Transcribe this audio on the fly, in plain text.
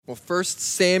Well, 1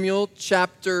 Samuel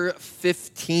chapter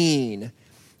 15.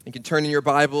 You can turn in your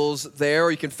Bibles there, or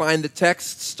you can find the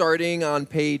text starting on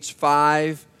page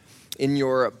 5 in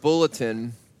your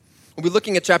bulletin. We'll be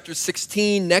looking at chapter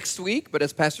 16 next week, but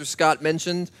as Pastor Scott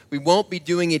mentioned, we won't be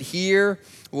doing it here.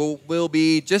 We'll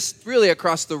be just really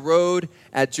across the road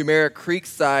at Jumeirah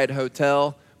Creekside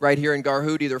Hotel right here in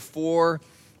Garhoud, either 4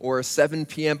 or 7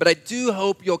 p.m. But I do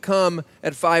hope you'll come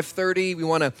at 5:30. We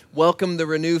want to welcome the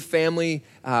Renew family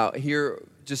here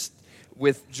just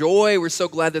with joy. We're so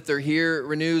glad that they're here.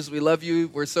 Renews, we love you.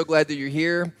 We're so glad that you're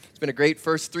here. It's been a great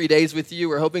first 3 days with you.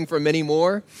 We're hoping for many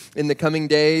more in the coming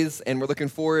days, and we're looking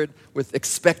forward with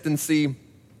expectancy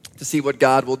to see what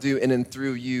God will do in and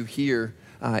through you here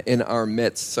in our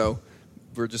midst. So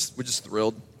we're just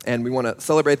thrilled, and we want to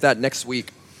celebrate that next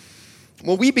week.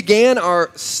 Well, we began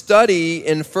our study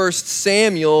in 1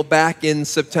 Samuel back in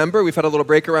September. We've had a little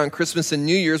break around Christmas and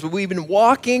New Year's, but we've been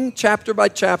walking chapter by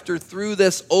chapter through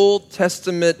this Old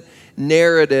Testament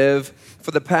narrative for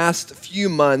the past few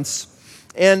months.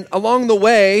 And along the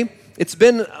way, it's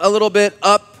been a little bit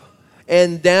up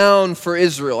and down for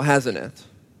Israel, hasn't it?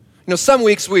 You know, some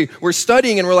weeks we're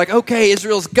studying and we're like, okay,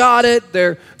 Israel's got it.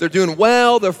 They're doing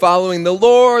well. They're following the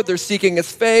Lord. They're seeking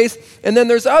His face. And then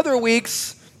there's other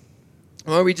weeks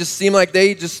we just seem like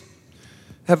they just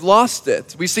have lost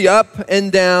it. We see up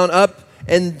and down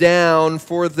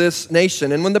for this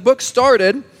nation. And when the book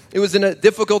started, it was in a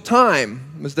difficult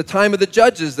time. It was the time of the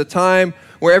judges, the time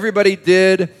where everybody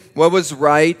did what was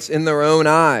right in their own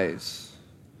eyes.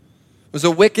 It was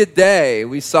a wicked day.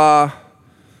 We saw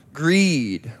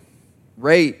greed,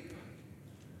 rape,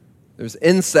 there was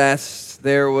incest,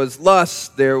 there was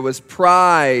lust, there was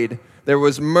pride, there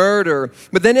was murder.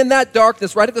 But then in that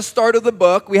darkness, right at the start of the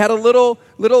book, we had a little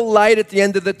light at the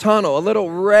end of the tunnel, a little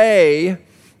ray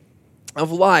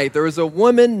of light. There was a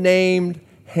woman named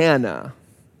Hannah.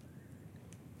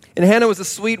 And Hannah was a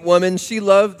sweet woman. She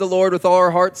loved the Lord with all her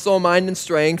heart, soul, mind, and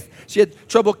strength. She had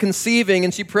trouble conceiving,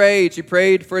 and she prayed. She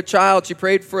prayed for a child. She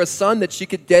prayed for a son that she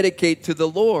could dedicate to the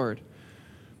Lord.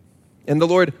 And the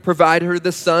Lord provided her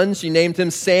the son. She named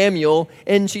him Samuel,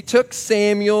 and she took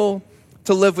Samuel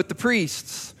to live with the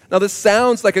priests. Now, this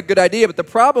sounds like a good idea, but the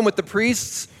problem with the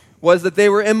priests was that they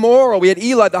were immoral. We had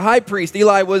Eli, the high priest.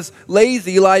 Eli was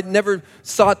lazy. Eli never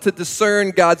sought to discern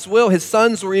God's will. His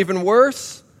sons were even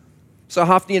worse. So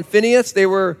Hophni and Phinehas, they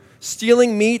were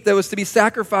stealing meat that was to be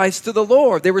sacrificed to the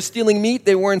Lord. They were stealing meat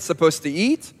they weren't supposed to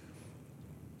eat.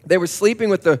 They were sleeping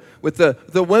with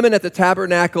the women at the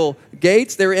tabernacle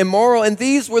gates. They were immoral, and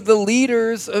these were the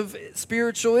leaders of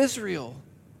spiritual Israel.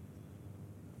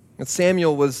 And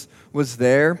Samuel was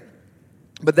there.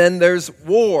 But then there's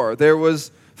war. There was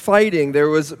fighting. There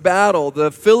was battle. The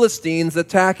Philistines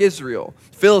attack Israel.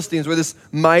 Philistines were this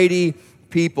mighty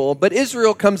people. But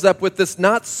Israel comes up with this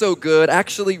not so good,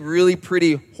 actually really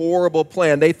pretty horrible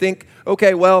plan. They think,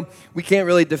 okay, well, we can't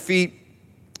really defeat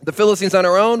the Philistines on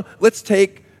our own. Let's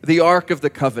take the Ark of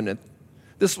the Covenant.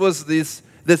 This was this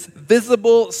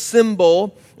visible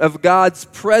symbol of God's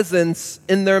presence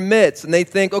in their midst. And they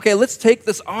think, okay, let's take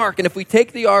this ark, and if we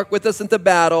take the ark with us into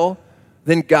battle,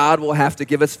 then God will have to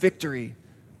give us victory.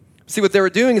 See, what they were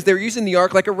doing is they were using the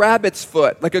ark like a rabbit's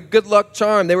foot, like a good luck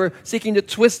charm. They were seeking to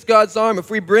twist God's arm.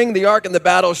 If we bring the ark in the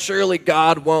battle, surely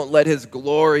God won't let His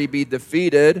glory be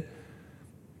defeated.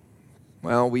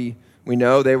 Well, we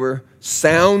know they were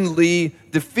soundly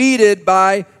defeated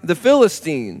by the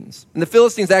Philistines. And the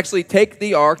Philistines actually take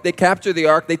the ark, they capture the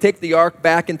ark, they take the ark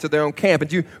back into their own camp. And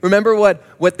do you remember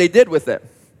what they did with it?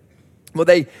 Well,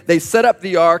 they set up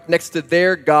the ark next to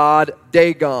their god,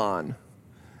 Dagon.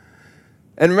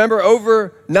 And remember,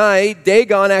 overnight,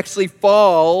 Dagon actually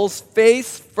falls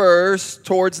face first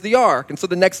towards the ark. And so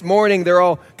the next morning, they're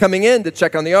all coming in to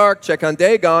check on the ark, check on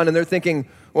Dagon, and they're thinking,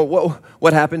 well,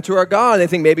 what happened to our God? And they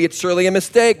think maybe it's surely a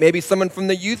mistake. Maybe someone from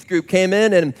the youth group came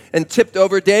in and tipped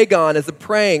over Dagon as a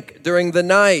prank during the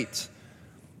night.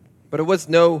 But it was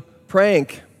no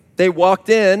prank. They walked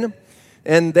in,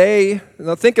 and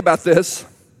now think about this,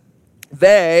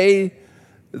 the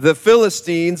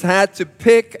Philistines, had to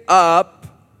pick up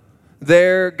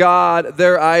their God,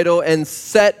 their idol, and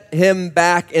set him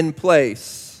back in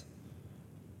place.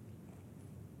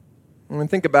 I mean,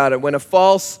 think about it. When a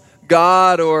false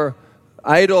God or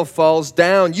idol falls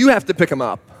down, you have to pick them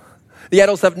up. The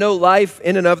idols have no life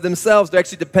in and of themselves. They're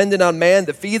actually dependent on man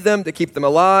to feed them, to keep them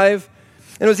alive.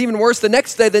 And it was even worse the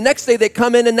next day. The next day they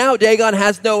come in, and now Dagon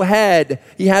has no head.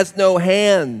 He has no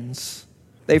hands.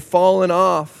 They've fallen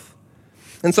off.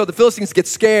 And so the Philistines get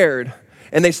scared,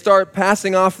 and they start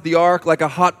passing off the ark like a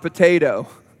hot potato.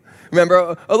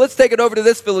 Remember, oh, let's take it over to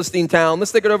this Philistine town.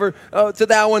 Let's take it over to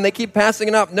that one. They keep passing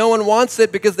it up. No one wants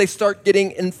it because they start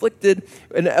getting afflicted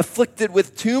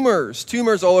with tumors.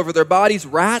 Tumors all over their bodies.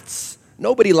 Rats.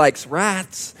 Nobody likes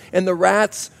rats. And the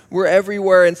rats were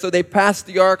everywhere. And so they passed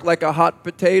the ark like a hot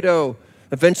potato.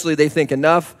 Eventually they think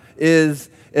enough is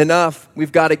enough.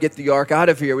 We've got to get the ark out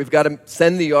of here. We've got to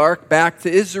send the ark back to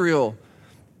Israel.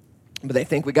 But they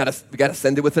think we got to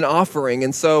send it with an offering.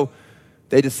 And so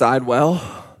they decide,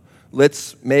 well,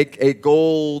 let's make a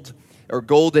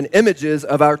golden images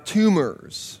of our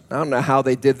tumors. I don't know how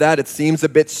they did that. It seems a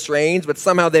bit strange, but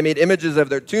somehow they made images of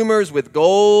their tumors with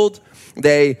gold.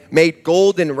 They made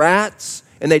golden rats,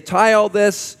 and they tie all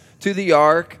this to the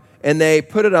ark, and they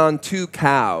put it on 2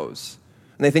 cows.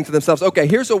 And they think to themselves, okay,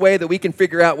 here's a way that we can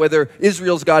figure out whether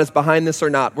Israel's God is behind this or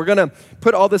not. We're going to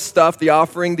put all this stuff, the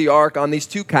offering, the ark, on these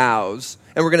 2 cows,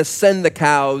 and we're going to send the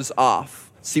cows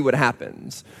off, see what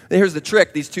happens. And here's the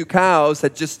trick. These 2 cows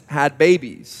had just had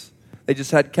babies. They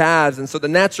just had calves. And so the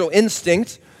natural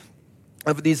instinct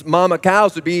of these mama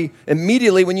cows would be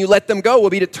immediately when you let them go, will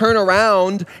be to turn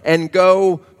around and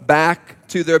go back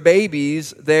to their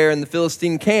babies there in the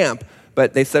Philistine camp.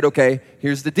 But they said, okay,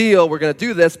 here's the deal. We're going to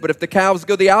do this. But if the cows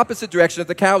go the opposite direction, if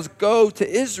the cows go to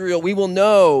Israel, we will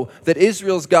know that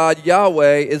Israel's God,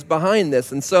 Yahweh, is behind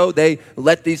this. And so they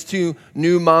let these 2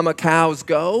 new mama cows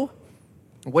go.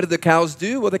 What did the cows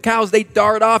do? Well, the cows, they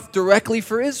dart off directly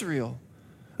for Israel.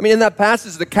 I mean, in that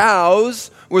passage, the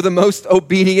cows were the most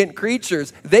obedient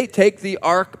creatures. They take the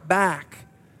ark back.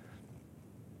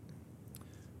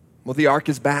 Well, the ark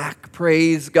is back.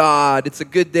 Praise God. It's a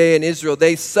good day in Israel.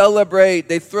 They celebrate.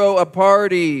 They throw a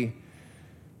party.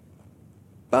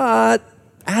 But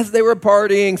as they were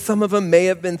partying, some of them may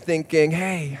have been thinking,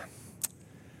 hey,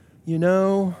 you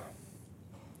know,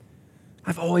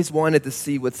 I've always wanted to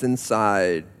see what's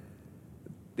inside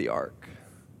the ark.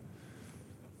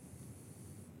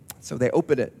 So they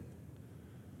open it.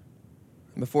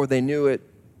 And before they knew it,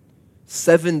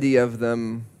 70 of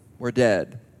them were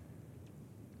dead.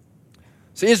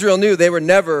 So Israel knew they were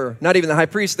never, not even the high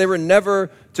priest, they were never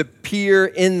to peer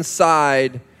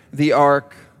inside the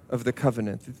Ark of the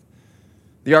Covenant.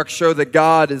 The Ark showed that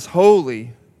God is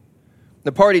holy.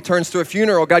 The party turns to a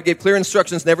funeral. God gave clear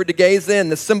instructions never to gaze in.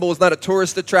 The symbol was not a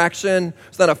tourist attraction.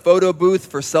 It's not a photo booth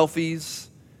for selfies.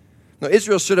 No,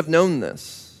 Israel should have known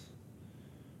this.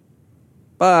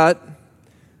 But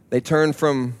they turned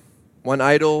from one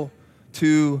idol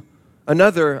to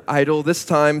another idol, this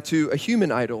time to a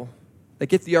human idol. They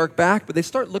get the ark back, but they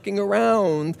start looking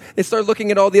around. They start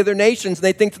looking at all the other nations, and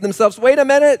they think to themselves, wait a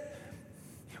minute.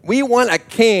 We want a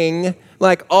king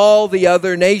like all the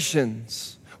other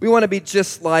nations. We want to be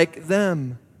just like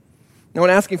them. Now,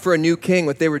 when asking for a new king,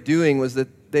 what they were doing was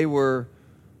that they were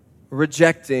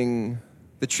rejecting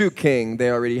the true king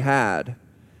they already had.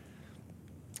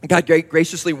 God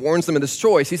graciously warns them of this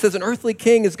choice. He says, an earthly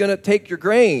king is going to take your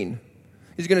grain.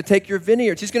 He's going to take your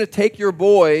vineyards. He's going to take your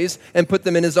boys and put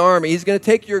them in his army. He's going to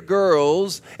take your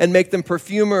girls and make them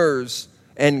perfumers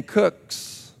and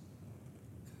cooks.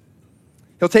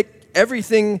 He'll take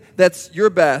everything that's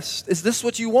your best. Is this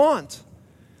what you want?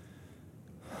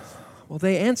 Well,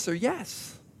 they answer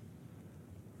yes.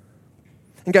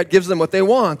 And God gives them what they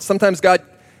want. Sometimes God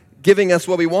giving us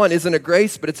what we want isn't a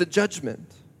grace, but it's a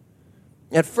judgment.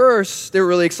 At first, they were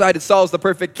really excited. Saul's the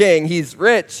perfect king. He's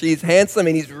rich, he's handsome,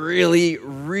 and he's really,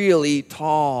 really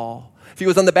tall. If he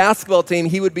was on the basketball team,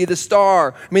 he would be the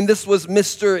star. I mean, this was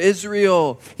Mr.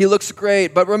 Israel. He looks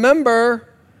great. But remember,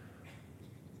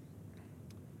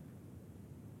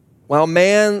 while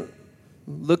man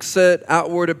looks at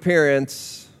outward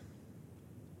appearance,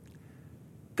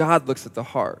 God looks at the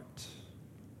heart.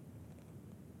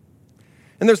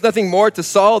 And there's nothing more to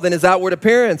Saul than his outward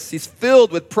appearance. He's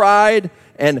filled with pride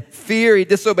and fear. He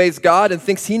disobeys God and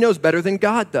thinks he knows better than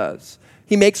God does.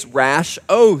 He makes rash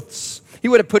oaths. He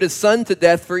would have put his son to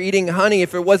death for eating honey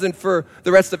if it wasn't for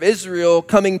the rest of Israel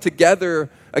coming together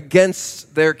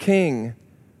against their king.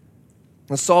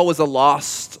 And Saul was a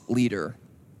lost leader.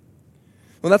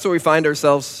 Well, that's where we find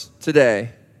ourselves today.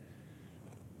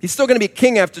 He's still going to be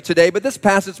king after today, but this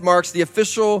passage marks the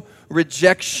official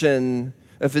rejection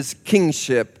of his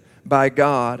kingship by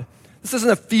God. This isn't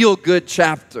a feel-good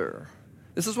chapter.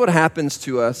 This is what happens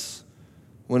to us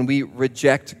when we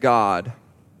reject God.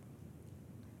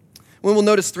 We'll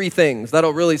notice 3 things.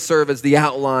 That'll really serve as the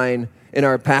outline in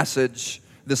our passage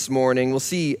this morning. We'll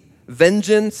see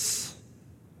vengeance,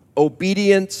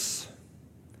 obedience,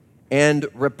 and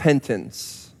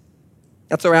repentance.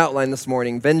 That's our outline this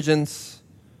morning. Vengeance,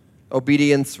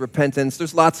 obedience, repentance.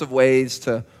 There's lots of ways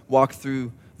to walk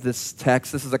through this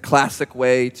text. This is a classic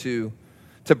way to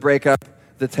break up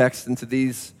the text into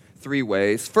these three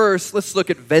ways. First, let's look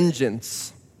at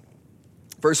vengeance.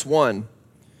 Verse 1.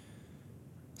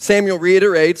 Samuel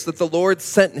reiterates that the Lord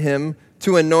sent him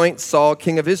to anoint Saul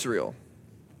king of Israel.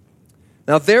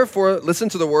 Now, therefore, listen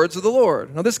to the words of the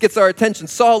Lord. Now, this gets our attention.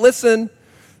 Saul, listen.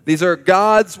 These are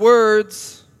God's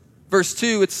words. Verse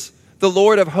 2, it's the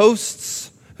Lord of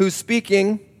hosts who's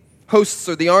speaking. Hosts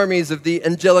are the armies of the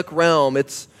angelic realm.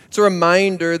 It's a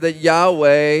reminder that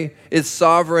Yahweh is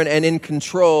sovereign and in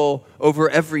control over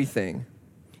everything.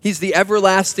 He's the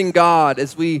everlasting God,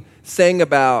 as we sang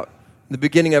about in the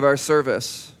beginning of our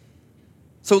service.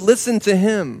 So listen to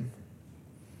him.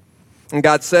 And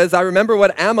God says, I remember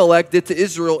what Amalek did to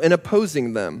Israel in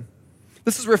opposing them.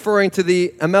 This is referring to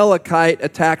the Amalekite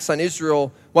attacks on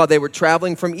Israel while they were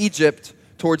traveling from Egypt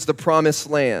towards the promised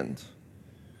land.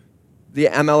 The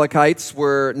Amalekites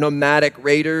were nomadic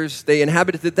raiders. They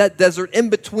inhabited that desert in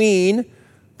between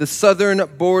the southern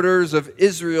borders of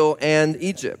Israel and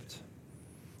Egypt.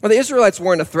 Well, the Israelites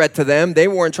weren't a threat to them. They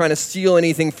weren't trying to steal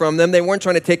anything from them. They weren't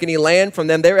trying to take any land from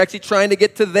them. They were actually trying to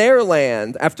get to their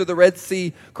land after the Red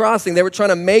Sea crossing. They were trying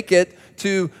to make it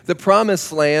to the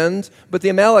promised land, but the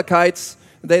Amalekites,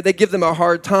 they give them a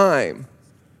hard time.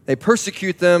 They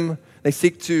persecute them. They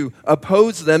seek to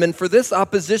oppose them. And for this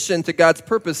opposition to God's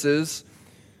purposes,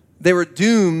 they were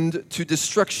doomed to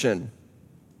destruction.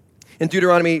 In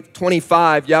Deuteronomy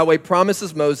 25, Yahweh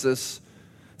promises Moses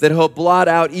that he'll blot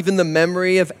out even the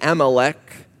memory of Amalek,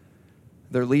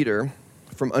 their leader,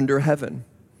 from under heaven.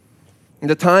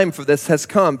 And the time for this has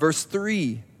come. Verse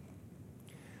 3.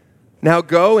 Now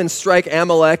go and strike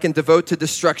Amalek and devote to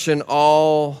destruction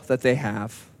all that they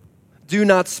have. Do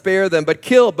not spare them, but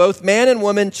kill both man and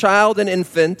woman, child and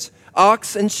infant,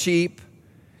 ox and sheep,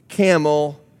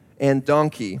 camel and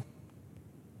donkey.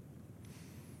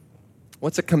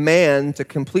 What's a command to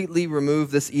completely remove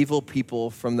this evil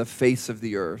people from the face of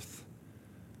the earth?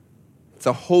 It's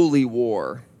a holy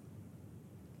war.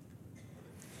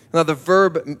 Now, the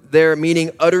verb there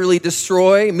meaning utterly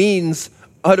destroy means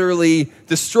utterly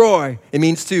destroy. It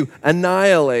means to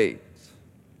annihilate.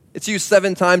 It's used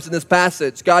 7 times in this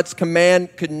passage. God's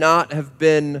command could not have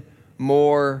been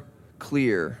more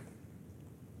clear.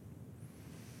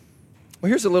 Well,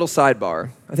 here's a little sidebar.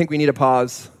 I think we need to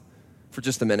pause for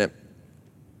just a minute.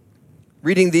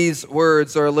 Reading these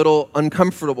words are a little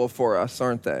uncomfortable for us,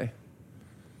 aren't they?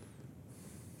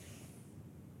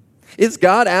 Is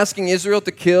God asking Israel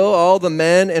to kill all the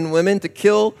men and women, to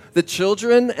kill the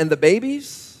children and the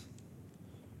babies?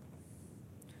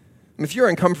 If you're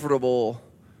uncomfortable,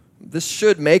 this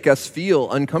should make us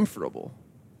feel uncomfortable.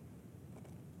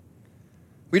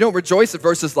 We don't rejoice at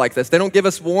verses like this. They don't give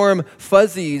us warm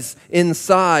fuzzies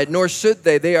inside, nor should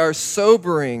they. They are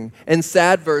sobering and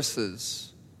sad verses.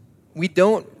 We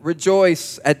don't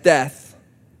rejoice at death.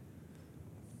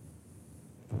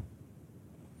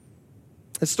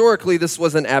 Historically, this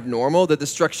wasn't abnormal. The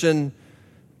destruction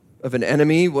of an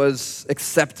enemy was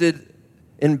accepted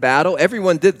in battle.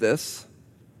 Everyone did this.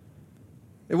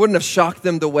 It wouldn't have shocked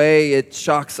them the way it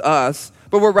shocks us.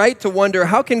 But we're right to wonder,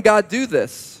 how can God do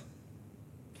this?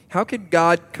 How could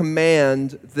God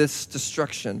command this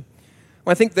destruction?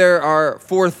 Well, I think there are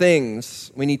 4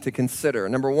 things we need to consider.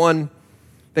 Number 1,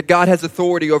 that God has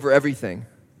authority over everything.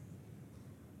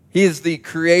 He is the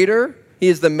creator. He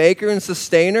is the maker and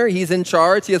sustainer. He's in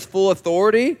charge. He has full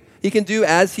authority. He can do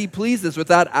as he pleases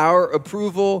without our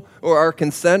approval or our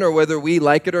consent, or whether we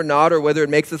like it or not, or whether it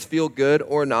makes us feel good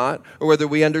or not, or whether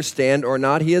we understand or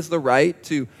not. He has the right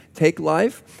to take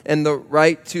life and the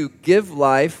right to give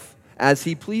life as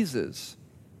he pleases.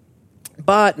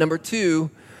 But number 2,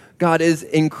 God is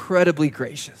incredibly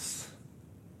gracious.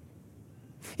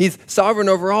 He's sovereign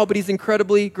over all, but he's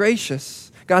incredibly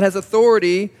gracious. God has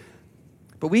authority,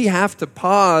 but we have to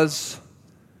pause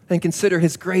and consider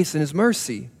his grace and his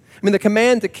mercy. I mean, the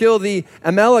command to kill the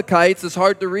Amalekites is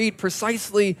hard to read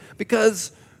precisely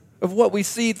because of what we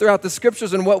see throughout the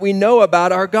scriptures and what we know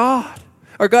about our God.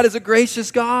 Our God is a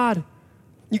gracious God.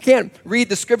 You can't read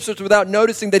the scriptures without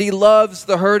noticing that he loves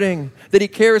the hurting, that he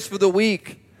cares for the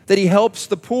weak, that he helps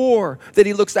the poor, that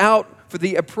he looks out for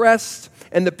the oppressed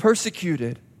and the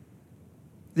persecuted,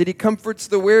 that he comforts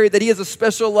the weary, that he has a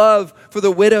special love for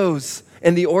the widows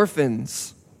and the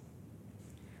orphans.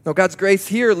 Now, God's grace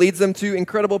here leads them to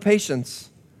incredible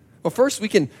patience. Well, first, we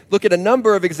can look at a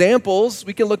number of examples.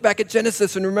 We can look back at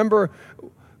Genesis and remember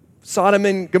Sodom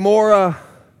and Gomorrah.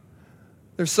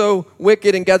 They're so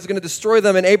wicked and God's going to destroy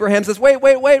them. And Abraham says, wait.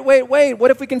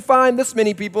 What if we can find this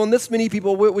many people and this many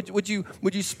people? Would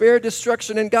you spare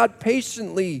destruction? And God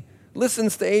patiently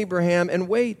listens to Abraham and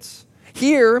waits.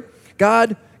 Here,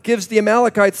 God gives the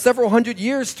Amalekites several hundred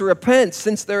years to repent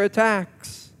since their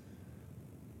attacks.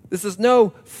 This is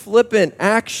no flippant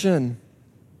action.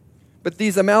 But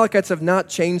these Amalekites have not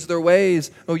changed their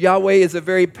ways. Oh, Yahweh is a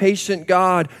very patient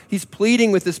God. He's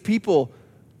pleading with his people.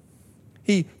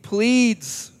 He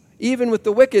pleads even with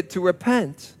the wicked to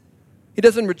repent. He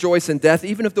doesn't rejoice in death,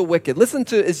 even of the wicked. Listen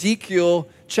to Ezekiel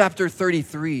chapter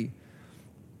 33.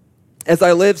 As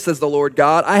I live, says the Lord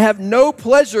God, I have no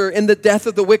pleasure in the death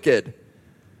of the wicked,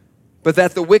 but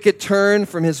that the wicked turn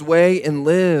from his way and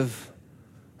live.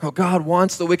 Oh, God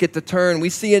wants the wicked to turn. We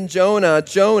see in Jonah,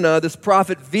 this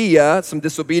prophet, via some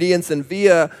disobedience and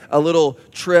via a little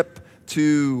trip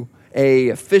to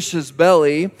a fish's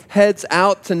belly, heads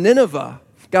out to Nineveh.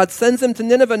 God sends him to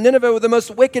Nineveh. Nineveh were the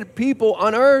most wicked people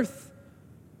on earth.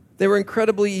 They were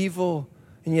incredibly evil,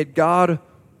 and yet God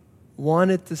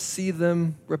wanted to see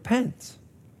them repent.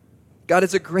 God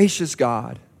is a gracious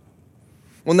God.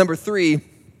 Well, number 3,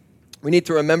 we need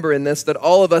to remember in this that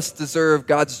all of us deserve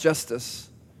God's justice.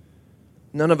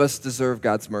 None of us deserve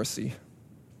God's mercy.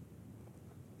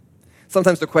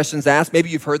 Sometimes the question's asked, maybe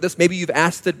you've heard this, maybe you've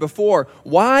asked it before.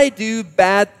 Why do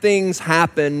bad things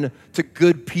happen to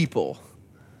good people?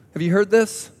 Have you heard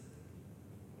this?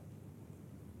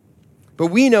 But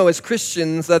we know as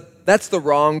Christians that that's the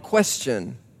wrong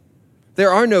question.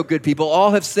 There are no good people.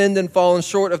 All have sinned and fallen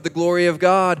short of the glory of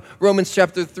God. Romans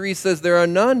chapter 3 says there are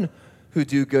none who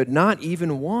do good, not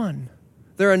even one.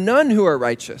 There are none who are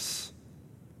righteous.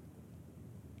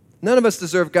 None of us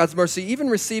deserve God's mercy. Even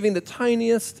receiving the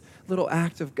tiniest little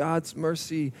act of God's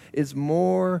mercy is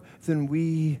more than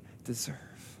we deserve.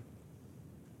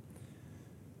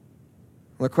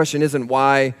 Well, the question isn't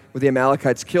why were the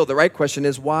Amalekites killed. The right question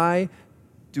is, why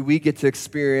do we get to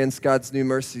experience God's new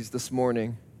mercies this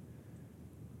morning?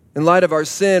 In light of our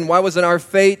sin, why wasn't our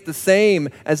fate the same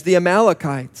as the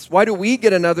Amalekites? Why do we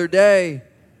get another day?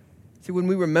 See, when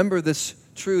we remember this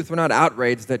truth, we're not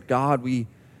outraged that God, we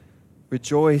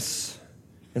rejoice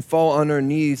and fall on our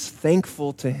knees,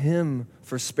 thankful to him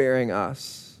for sparing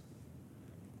us.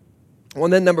 Well,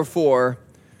 and then number 4,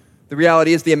 the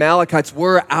reality is the Amalekites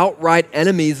were outright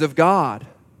enemies of God.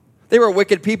 They were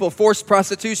wicked people, forced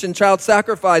prostitution, child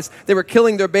sacrifice. They were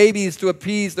killing their babies to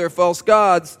appease their false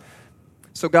gods.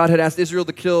 So God had asked Israel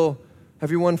to kill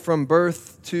everyone from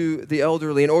birth to the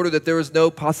elderly in order that there was no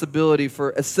possibility for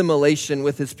assimilation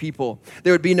with his people.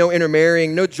 There would be no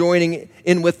intermarrying, no joining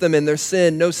in with them in their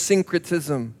sin, no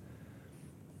syncretism.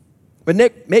 But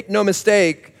make no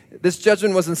mistake, this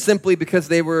judgment wasn't simply because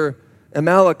they were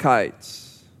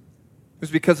Amalekites. It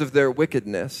was because of their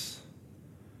wickedness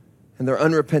and their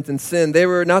unrepentant sin. They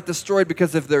were not destroyed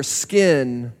because of their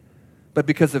skin, but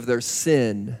because of their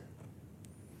sin.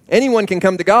 Anyone can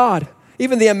come to God.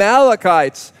 Even the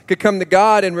Amalekites could come to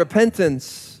God in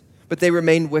repentance, but they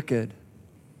remained wicked.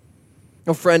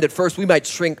 Oh, friend, at first we might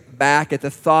shrink back at the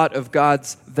thought of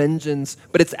God's vengeance,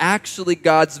 but it's actually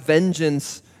God's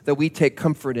vengeance that we take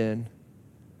comfort in.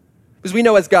 Because we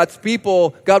know as God's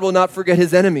people, God will not forget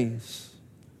his enemies.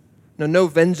 Now, no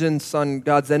vengeance on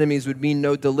God's enemies would mean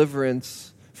no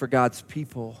deliverance for God's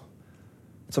people.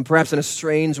 So perhaps in a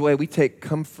strange way, we take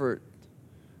comfort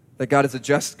that God is a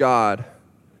just God,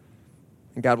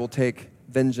 and God will take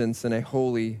vengeance in a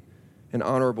holy and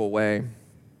honorable way.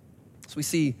 So we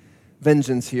see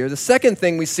vengeance here. The second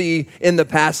thing we see in the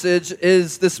passage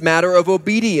is this matter of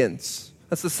obedience.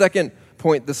 That's the second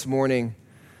point this morning.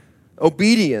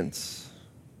 Obedience.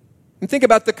 And think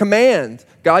about the command.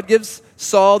 God gives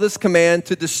Saul this command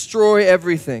to destroy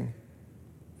everything.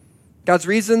 God's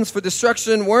reasons for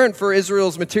destruction weren't for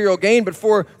Israel's material gain, but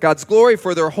for God's glory,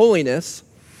 for their holiness.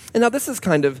 And now this is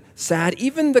kind of sad.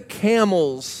 Even the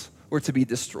camels were to be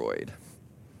destroyed.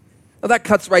 Now that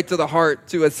cuts right to the heart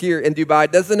to us here in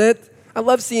Dubai, doesn't it? I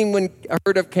love seeing when a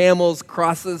herd of camels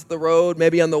crosses the road,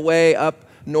 maybe on the way up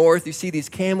north. You see these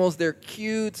camels. They're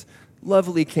cute,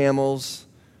 lovely camels.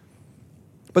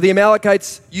 But the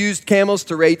Amalekites used camels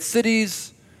to raid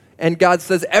cities, and God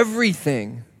says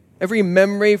everything, every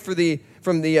memory from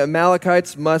the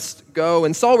Amalekites must go.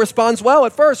 And Saul responds well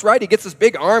at first, right? He gets this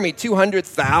big army,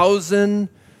 200,000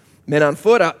 men on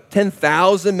foot,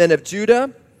 10,000 men of Judah.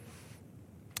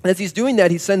 And as he's doing that,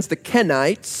 he sends the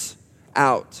Kenites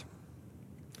out.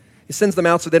 He sends them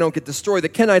out so they don't get destroyed. The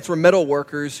Kenites were metal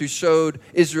workers who showed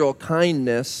Israel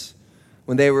kindness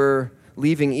when they were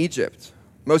leaving Egypt.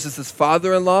 Moses'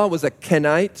 father-in-law was a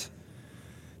Kenite.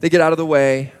 They get out of the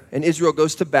way, and Israel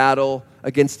goes to battle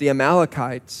against the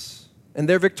Amalekites. And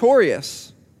they're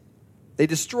victorious. They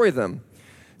destroy them.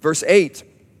 Verse 8,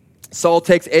 Saul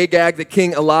takes Agag, the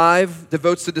king, alive,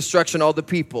 devotes to destruction all the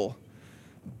people.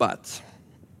 But,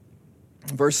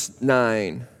 verse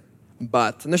 9,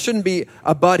 but. And there shouldn't be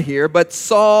a but here, but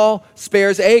Saul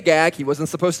spares Agag. He wasn't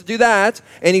supposed to do that.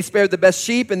 And he spared the best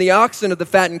sheep and the oxen of the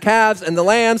fattened calves and the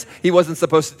lambs. He wasn't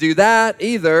supposed to do that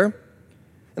either.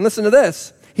 And listen to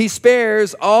this. He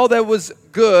spares all that was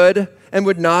good and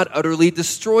would not utterly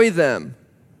destroy them.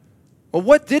 Well,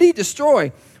 what did he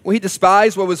destroy? Well, he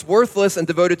despised what was worthless and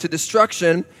devoted to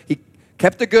destruction. He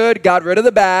kept the good, got rid of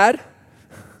the bad.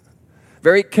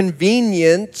 Very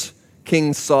convenient,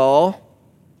 King Saul.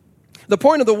 The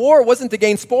point of the war wasn't to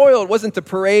gain spoil. It wasn't to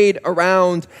parade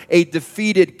around a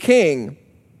defeated king.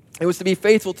 It was to be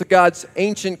faithful to God's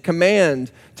ancient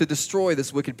command to destroy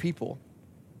this wicked people.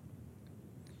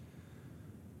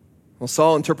 Well,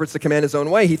 Saul interprets the command his own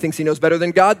way. He thinks he knows better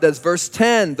than God does. Verse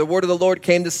 10, the word of the Lord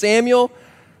came to Samuel.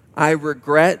 I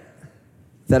regret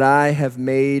that I have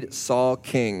made Saul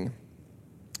king,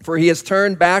 for he has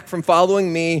turned back from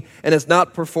following me and has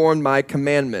not performed my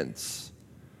commandments.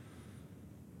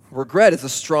 Regret is a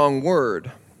strong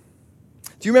word.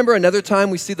 Do you remember another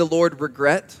time we see the Lord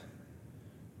regret?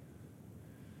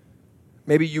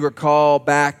 Maybe you recall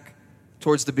back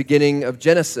towards the beginning of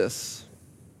Genesis,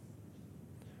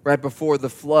 right before the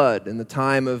flood, in the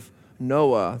time of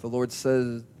Noah. The Lord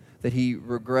says that he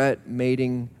regret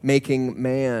making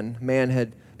man. Man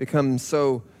had become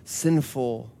so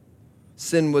sinful.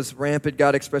 Sin was rampant.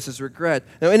 God expresses regret.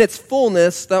 Now, in its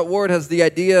fullness, that word has the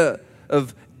idea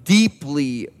of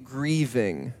deeply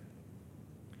grieving.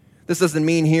 This doesn't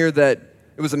mean here that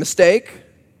it was a mistake,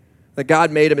 that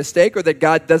God made a mistake, or that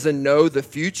God doesn't know the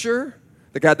future,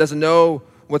 that God doesn't know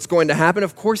what's going to happen.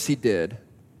 Of course he did.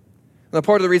 Now,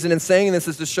 part of the reason in saying this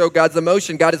is to show God's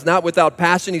emotion. God is not without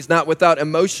passion. He's not without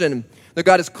emotion. Now,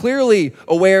 God is clearly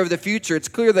aware of the future. It's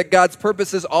clear that God's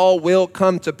purposes all will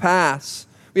come to pass.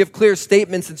 We have clear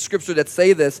statements in Scripture that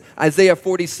say this. Isaiah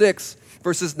 46,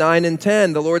 verses 9 and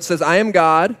 10. The Lord says, I am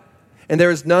God, and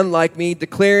there is none like me,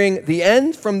 declaring the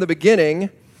end from the beginning,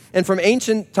 and from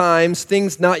ancient times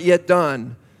things not yet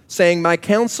done, saying, my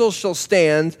counsel shall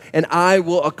stand, and I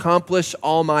will accomplish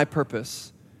all my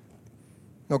purpose.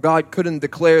 No, God couldn't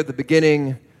declare the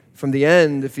beginning from the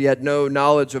end if he had no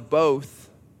knowledge of both.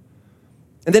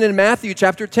 And then in Matthew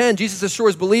chapter 10, Jesus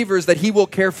assures believers that he will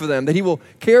care for them,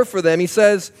 He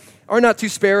says, are not two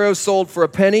sparrows sold for a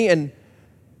penny, and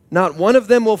not one of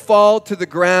them will fall to the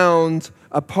ground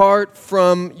apart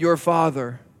from your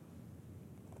Father.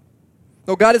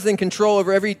 No, God is in control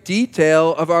over every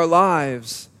detail of our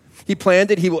lives. He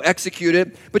planned it, he will execute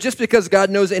it. But just because God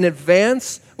knows in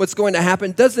advance what's going to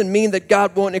happen doesn't mean that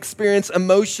God won't experience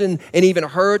emotion and even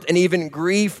hurt and even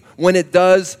grief when it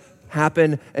does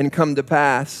happen and come to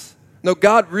pass. No,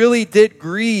 God really did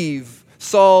grieve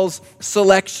Saul's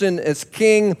selection as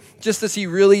king, just as he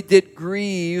really did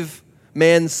grieve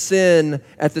man's sin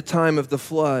at the time of the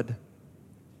flood.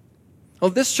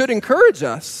 Well, this should encourage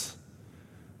us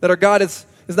that our God is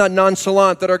not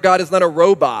nonchalant, that our God is not a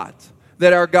robot,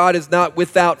 that our God is not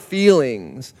without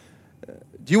feelings.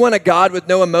 Do you want a God with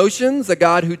no emotions, a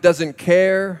God who doesn't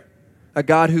care, a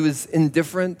God who is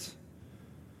indifferent?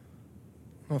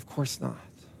 Well, of course not.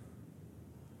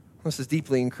 This is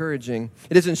deeply encouraging.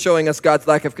 It isn't showing us God's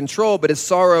lack of control, but his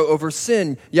sorrow over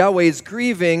sin. Yahweh is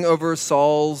grieving over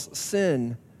Saul's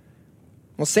sin.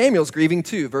 Well, Samuel's grieving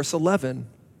too, verse 11.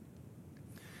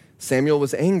 Samuel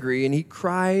was angry, and he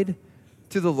cried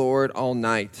to the Lord all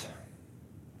night.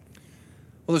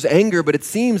 Well, there's anger, but it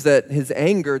seems that his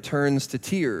anger turns to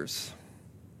tears.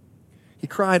 He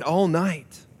cried all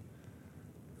night.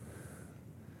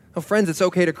 Oh, friends, it's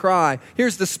okay to cry.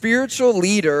 Here's the spiritual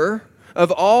leader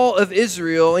of all of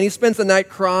Israel, and he spends the night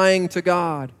crying to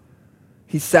God.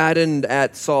 He's saddened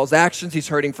at Saul's actions. He's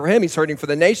hurting for him. He's hurting for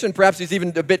the nation. Perhaps he's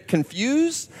even a bit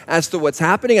confused as to what's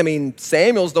happening. I mean,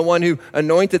 Samuel's the one who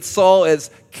anointed Saul as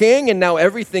king, and now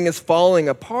everything is falling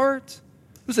apart.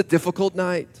 It was a difficult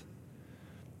night.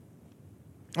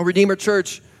 Oh, Redeemer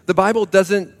Church, the Bible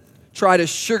doesn't try to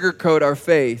sugarcoat our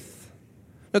faith.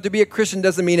 No, to be a Christian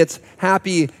doesn't mean it's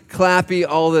happy, clappy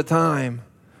all the time,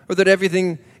 or that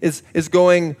everything is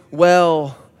going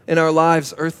well in our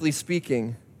lives, earthly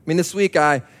speaking. I mean, this week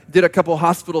I did a couple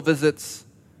hospital visits.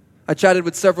 I chatted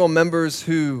with several members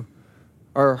who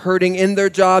are hurting in their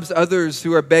jobs, others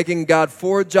who are begging God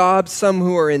for jobs, some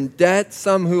who are in debt,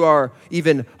 some who are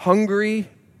even hungry.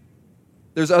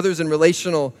 There's others in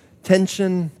relational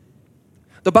tension.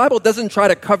 The Bible doesn't try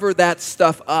to cover that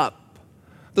stuff up.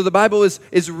 Though the Bible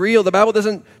is real, the Bible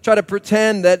doesn't try to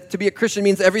pretend that to be a Christian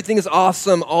means everything is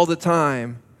awesome all the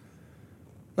time.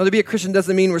 Now, to be a Christian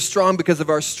doesn't mean we're strong because of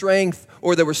our strength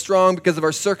or that we're strong because of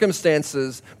our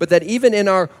circumstances, but that even in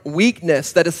our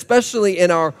weakness, that especially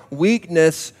in our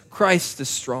weakness, Christ is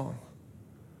strong.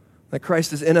 that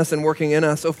Christ is in us and working in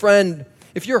us. So friend,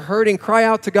 if you're hurting, cry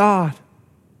out to God.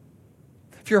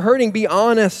 If you're hurting, be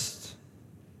honest.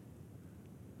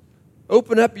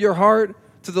 Open up your heart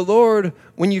to the Lord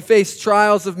when you face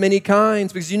trials of many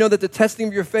kinds, because you know that the testing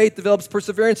of your faith develops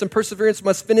perseverance, and perseverance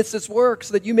must finish its work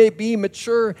so that you may be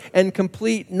mature and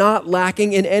complete, not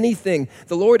lacking in anything.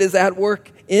 The Lord is at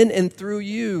work in and through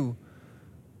you.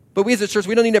 But we as a church,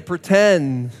 we don't need to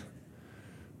pretend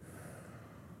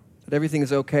that everything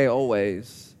is okay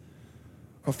always.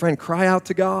 Oh, friend, cry out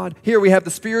to God. Here we have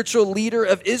the spiritual leader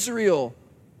of Israel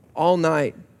all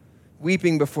night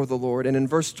weeping before the Lord. And in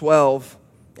verse 12,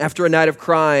 after a night of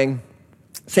crying,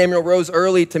 Samuel rose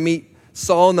early to meet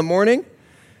Saul in the morning.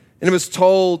 And it was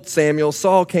told Samuel,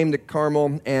 Saul came to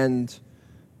Carmel, and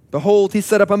behold, he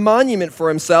set up a monument for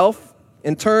himself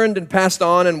and turned and passed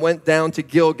on and went down to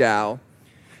Gilgal.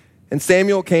 And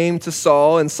Samuel came to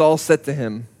Saul, and Saul said to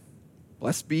him,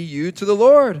 Blessed be you to the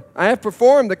Lord. I have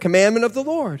performed the commandment of the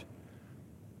Lord.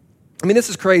 I mean, this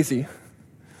is crazy.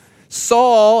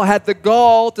 Saul had the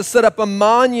gall to set up a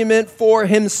monument for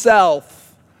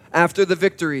himself after the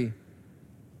victory.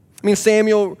 I mean,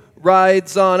 Samuel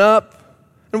rides on up,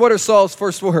 and what are Saul's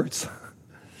first words?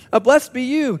 Blessed be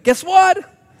you. Guess what?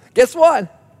 Guess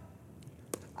what?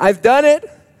 I've done it.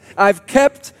 I've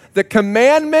kept the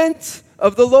commandment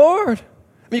of the Lord.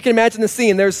 I mean, you can imagine the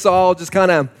scene. There's Saul just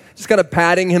kind of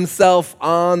patting himself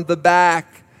on the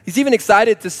back. He's even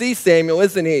excited to see Samuel,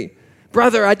 isn't he?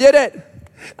 Brother, I did it.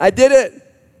 I did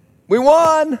it. We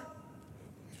won.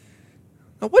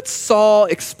 Now, what's Saul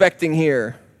expecting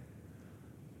here?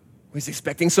 Well, he's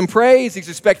expecting some praise. He's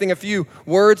expecting a few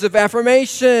words of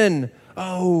affirmation.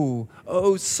 Oh,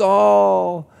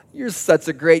 Saul, you're such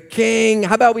a great king.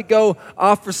 How about we go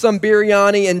off for some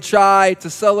biryani and chai to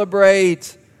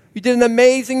celebrate? You did an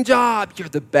amazing job. You're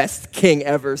the best king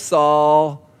ever,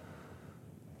 Saul.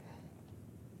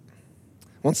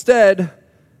 Well, instead,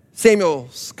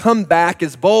 Samuel's comeback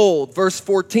is bold. Verse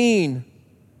 14.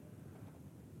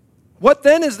 What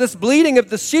then is this bleating of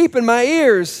the sheep in my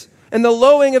ears and the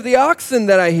lowing of the oxen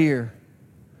that I hear?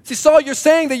 See, Saul, you're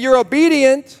saying that you're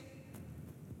obedient,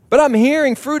 but I'm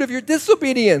hearing fruit of your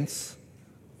disobedience.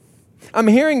 I'm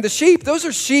hearing the sheep. Those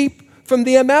are sheep from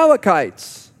the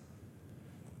Amalekites.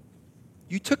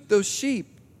 You took those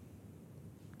sheep,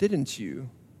 didn't you?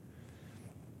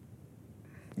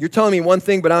 You're telling me one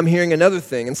thing, but I'm hearing another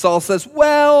thing. And Saul says,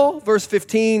 well, verse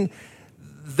 15,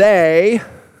 they,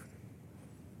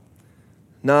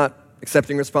 not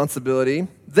accepting responsibility,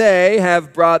 they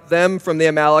have brought them from the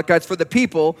Amalekites for the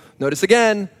people. Notice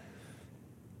again,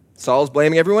 Saul's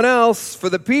blaming everyone else. For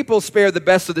the people spared the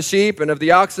best of the sheep and of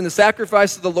the oxen to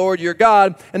sacrifice to the Lord your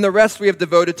God, and the rest we have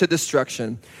devoted to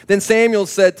destruction. Then Samuel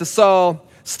said to Saul,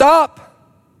 stop!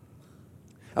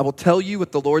 I will tell you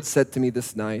what the Lord said to me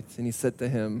this night. And he said to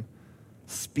him,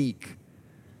 speak.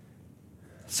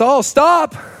 Saul,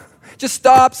 stop! Just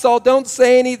stop, Saul. Don't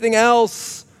say anything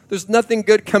else. There's nothing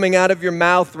good coming out of your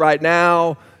mouth right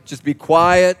now. Just be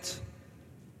quiet.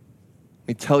 Let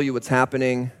me tell you what's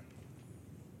happening.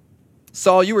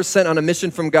 Saul, you were sent on a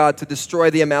mission from God to destroy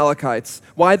the Amalekites.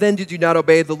 Why then did you not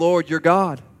obey the Lord your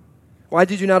God? Why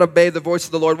did you not obey the voice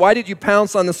of the Lord? Why did you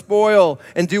pounce on the spoil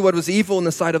and do what was evil in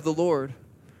the sight of the Lord?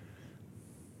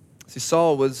 See,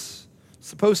 Saul was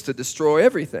supposed to destroy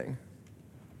everything.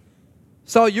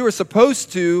 Saul, you were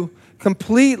supposed to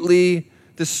completely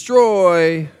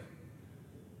destroy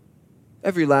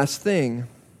every last thing.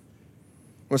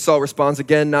 When Saul responds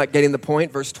again, not getting the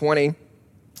point, verse 20,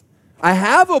 I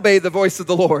have obeyed the voice of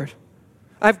the Lord.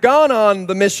 I've gone on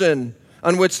the mission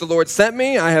on which the Lord sent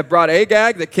me. I have brought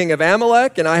Agag, the king of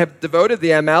Amalek, and I have devoted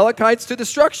the Amalekites to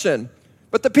destruction.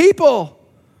 But the people,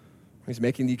 he's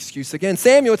making the excuse again.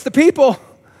 Samuel, it's the people.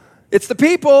 It's the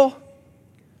people.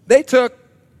 They took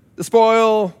the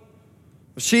spoil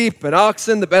of sheep and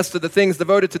oxen, the best of the things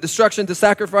devoted to destruction, to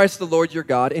sacrifice to the Lord your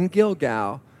God in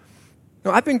Gilgal. No,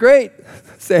 I've been great,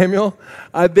 Samuel.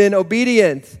 I've been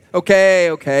obedient. Okay.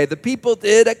 The people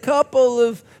did a couple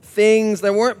of things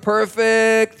that weren't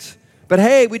perfect, but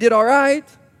hey, we did all right.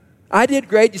 I did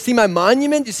great. You see my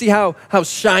monument? You see how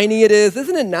shiny it is?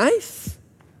 Isn't it nice?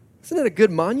 Isn't it a good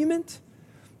monument?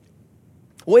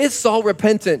 Well, is Saul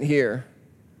repentant here?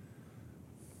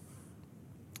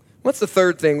 What's the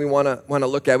third thing we want to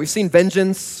look at? We've seen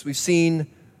vengeance. We've seen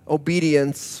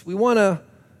obedience. We want to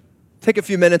take a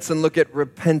few minutes and look at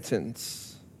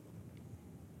repentance.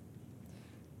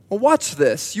 Well, watch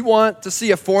this. You want to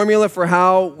see a formula for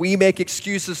how we make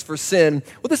excuses for sin?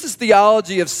 Well, this is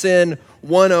Theology of Sin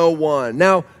 101.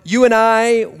 Now, you and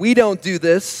I, we don't do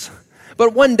this,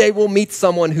 but one day we'll meet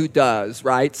someone who does,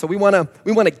 right? So we want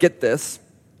to get this.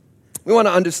 We want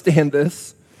to understand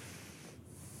this.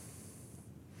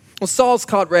 Well, Saul's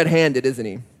caught red-handed, isn't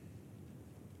he?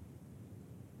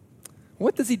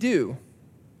 What does he do?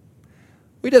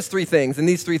 He does three things, and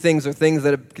these three things are things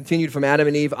that have continued from Adam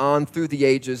and Eve on through the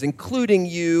ages, including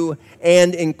you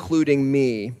and including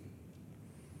me.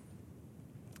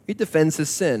 He defends his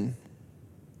sin.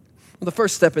 Well, the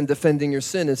first step in defending your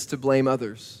sin is to blame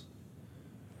others.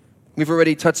 We've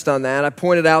already touched on that. I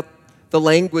pointed out the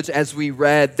language as we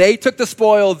read. They took the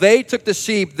spoil, they took the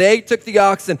sheep, they took the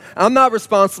oxen. I'm not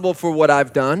responsible for what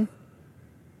I've done.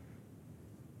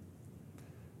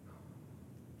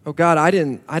 Oh God, I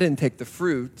didn't take the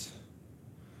fruit.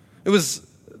 It was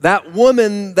that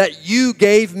woman that you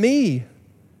gave me.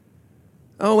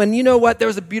 Oh, and you know what? There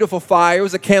was a beautiful fire. It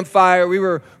was a campfire. We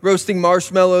were roasting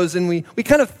marshmallows, and we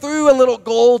kind of threw a little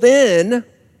gold in,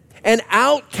 and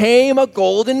out came a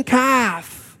golden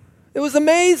calf. It was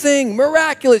amazing,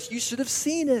 miraculous. You should have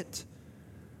seen it.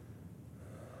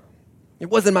 It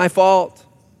wasn't my fault.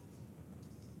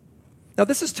 Now,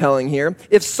 this is telling here.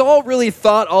 If Saul really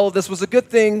thought all of this was a good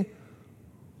thing,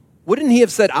 wouldn't he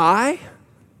have said, I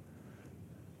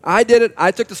did it.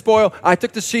 I took the spoil. I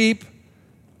took the sheep.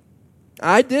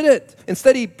 I did it.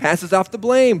 Instead, he passes off the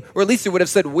blame. Or at least he would have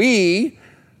said, we.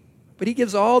 But he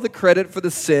gives all the credit for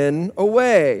the sin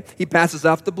away. He passes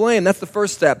off the blame. That's the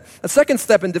first step. A second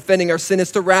step in defending our sin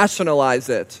is to rationalize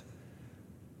it.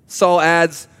 Saul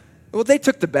adds, well, they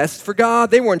took the best for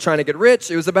God. They weren't trying to get rich.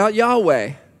 It was about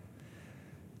Yahweh.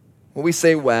 Well, we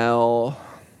say, well,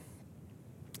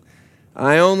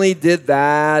 I only did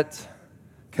that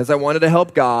because I wanted to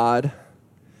help God.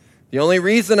 The only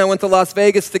reason I went to Las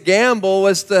Vegas to gamble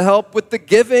was to help with the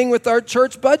giving with our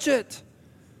church budget.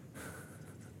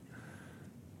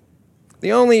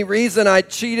 The only reason I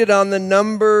cheated on the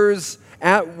numbers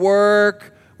at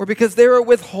work were because they were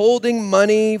withholding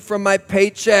money from my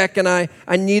paycheck and I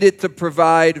needed to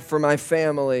provide for my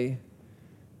family.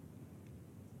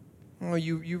 Oh,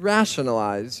 you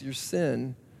rationalize your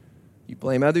sin. You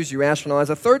blame others, you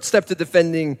rationalize. A third step to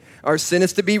defending our sin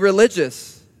is to be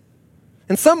religious.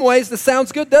 In some ways, this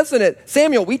sounds good, doesn't it?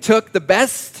 Samuel, we took the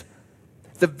best,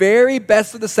 the very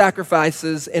best of the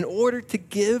sacrifices in order to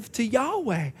give to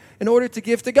Yahweh, in order to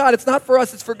give to God. It's not for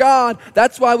us, it's for God.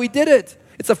 That's why we did it.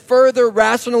 It's a further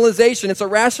rationalization. It's a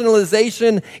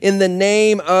rationalization in the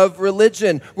name of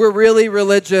religion. We're really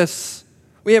religious.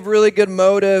 We have really good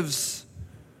motives.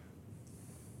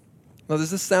 Well,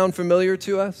 does this sound familiar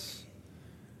to us?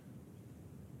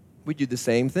 We do the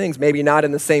same things. Maybe not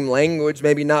in the same language,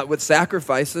 maybe not with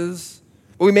sacrifices.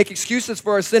 But we make excuses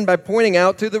for our sin by pointing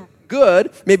out to the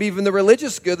good, maybe even the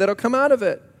religious good that'll come out of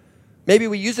it. Maybe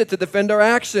we use it to defend our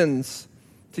actions,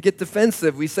 to get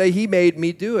defensive. We say, he made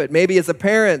me do it. Maybe as a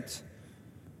parent,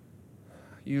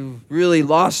 you really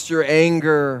lost your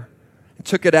anger and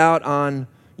took it out on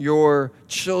your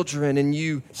children, and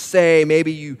you say,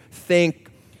 maybe you think,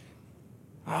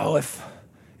 oh,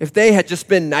 if they had just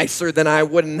been nicer, then I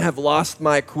wouldn't have lost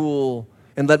my cool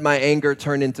and let my anger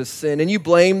turn into sin. And you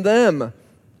blame them.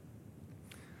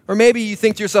 Or maybe you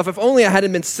think to yourself, if only I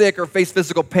hadn't been sick or faced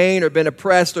physical pain or been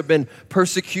oppressed or been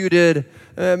persecuted,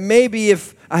 maybe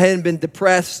if I hadn't been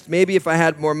depressed, maybe if I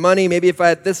had more money, maybe if I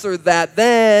had this or that,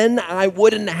 then I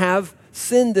wouldn't have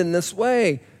sinned in this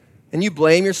way. And you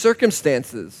blame your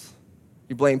circumstances.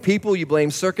 You blame people, you blame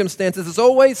circumstances. It's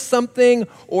always something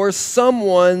or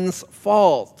someone's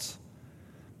fault.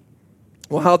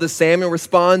 Well, how does Samuel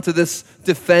respond to this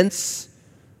defense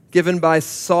given by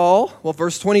Saul? Well,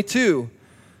 verse 22.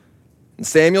 And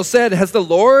Samuel said, has the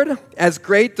Lord as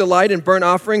great delight in burnt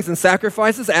offerings and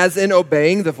sacrifices as in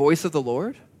obeying the voice of the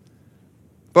Lord?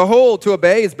 Behold, to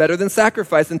obey is better than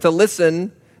sacrifice, and to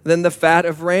listen than the fat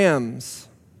of rams.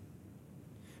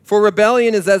 For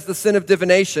rebellion is as the sin of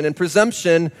divination, and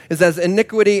presumption is as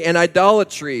iniquity and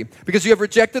idolatry. Because you have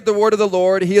rejected the word of the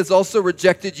Lord, he has also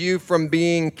rejected you from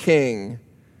being king.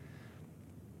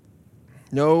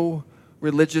 No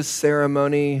religious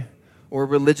ceremony or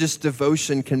religious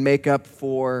devotion can make up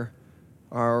for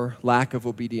our lack of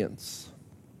obedience.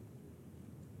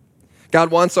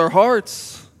 God wants our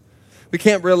hearts. We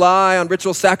can't rely on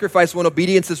ritual sacrifice when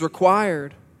obedience is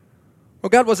required. Well,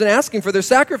 God wasn't asking for their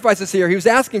sacrifices here. He was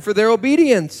asking for their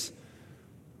obedience.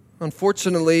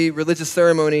 Unfortunately, religious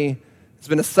ceremony has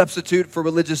been a substitute for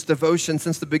religious devotion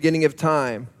since the beginning of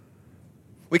time.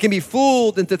 We can be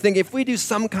fooled into thinking if we do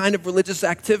some kind of religious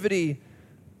activity,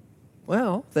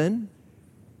 well, then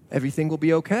everything will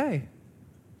be okay.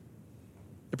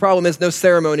 The problem is no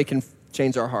ceremony can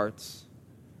change our hearts.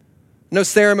 No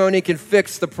ceremony can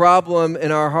fix the problem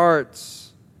in our hearts.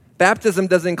 Baptism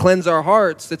doesn't cleanse our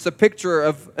hearts. It's a picture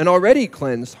of an already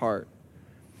cleansed heart.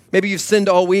 Maybe you've sinned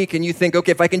all week and you think,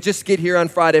 okay, if I can just get here on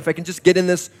Friday, if I can just get in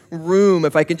this room,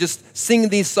 if I can just sing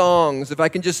these songs, if I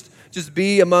can just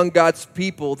be among God's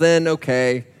people, then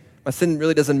okay, my sin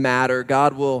really doesn't matter.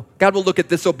 God will look at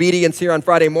this obedience here on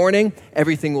Friday morning,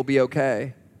 everything will be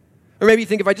okay. Or maybe you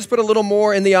think if I just put a little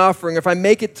more in the offering, if I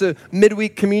make it to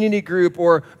midweek community group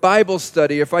or Bible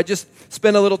study, if I just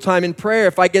spend a little time in prayer,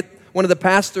 if I get one of the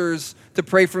pastors to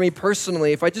pray for me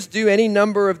personally, if I just do any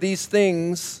number of these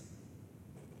things,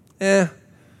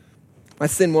 my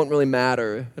sin won't really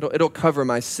matter. It'll cover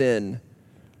my sin.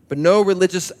 But no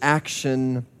religious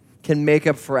action can make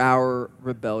up for our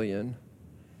rebellion.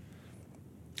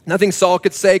 Nothing Saul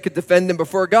could say could defend him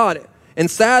before God. And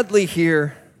sadly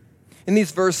here, in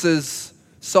these verses,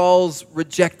 Saul's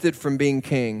rejected from being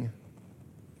king.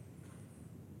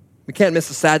 We can't miss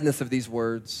the sadness of these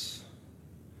words.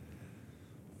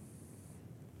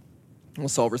 Well,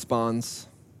 Saul responds,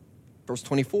 verse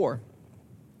 24.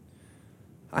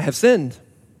 I have sinned,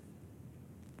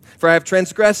 for I have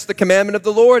transgressed the commandment of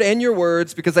the Lord and your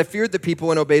words, because I feared the people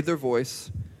and obeyed their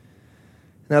voice.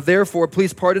 Now therefore,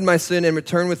 please pardon my sin and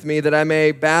return with me, that I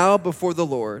may bow before the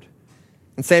Lord.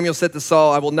 And Samuel said to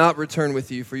Saul, I will not return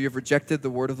with you, for you have rejected the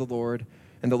word of the Lord,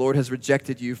 and the Lord has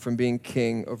rejected you from being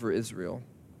king over Israel.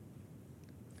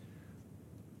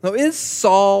 Now, is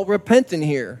Saul repentant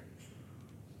here?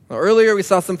 Well, earlier we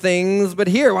saw some things, but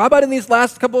here, how about in these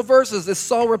last couple of verses, is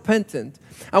Saul repentant?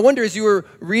 I wonder, as you were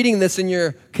reading this in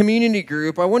your community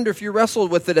group, I wonder if you wrestled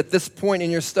with it at this point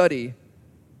in your study.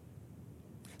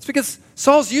 It's because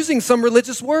Saul's using some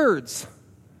religious words.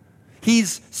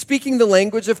 He's speaking the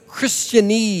language of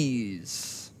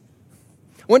Christianese.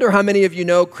 I wonder how many of you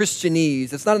know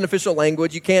Christianese. It's not an official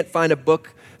language. You can't find a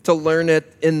book to learn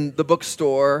it in the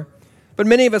bookstore. But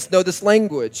many of us know this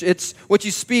language. It's what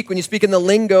you speak when you speak in the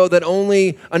lingo that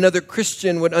only another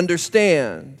Christian would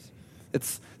understand.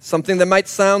 It's something that might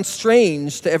sound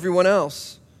strange to everyone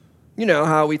else. You know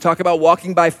how we talk about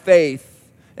walking by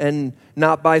faith and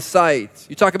not by sight.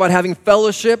 You talk about having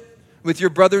fellowship with your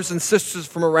brothers and sisters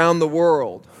from around the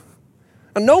world.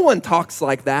 And no one talks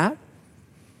like that.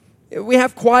 We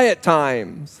have quiet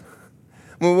times.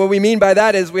 What we mean by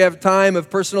that is we have time of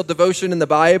personal devotion in the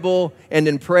Bible and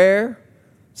in prayer.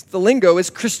 The lingo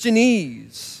is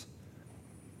Christianese.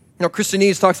 You know,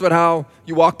 Christianese talks about how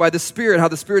you walk by the Spirit, how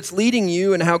the Spirit's leading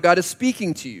you, and how God is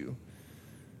speaking to you.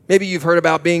 Maybe you've heard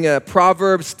about being a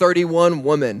Proverbs 31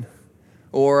 woman,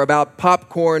 or about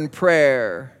popcorn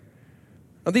prayer.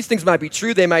 Now, these things might be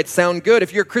true. They might sound good.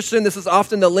 If you're a Christian, this is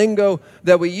often the lingo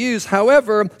that we use.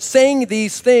 However, saying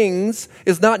these things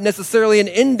is not necessarily an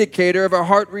indicator of a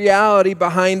heart reality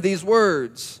behind these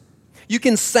words. You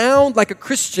can sound like a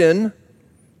Christian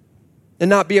and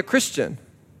not be a Christian.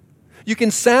 You can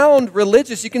sound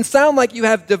religious. You can sound like you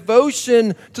have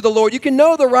devotion to the Lord. You can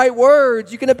know the right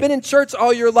words. You can have been in church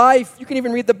all your life. You can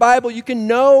even read the Bible. You can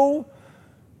know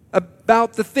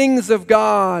about the things of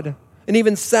God and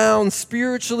even sound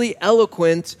spiritually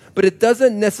eloquent, but it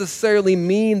doesn't necessarily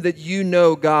mean that you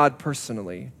know God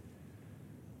personally.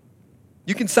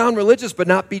 You can sound religious but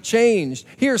not be changed.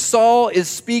 Here, Saul is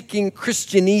speaking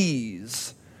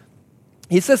Christianese.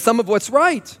 He says some of what's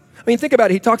right. I mean, think about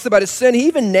it. He talks about his sin. He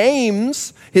even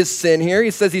names his sin here.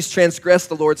 He says he's transgressed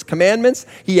the Lord's commandments.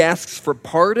 He asks for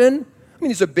pardon. I mean,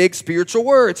 these are big spiritual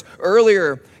words.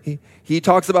 Earlier, he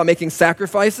talks about making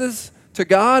sacrifices to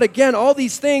God. Again, all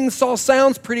these things, Saul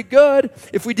sounds pretty good.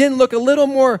 If we didn't look a little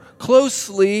more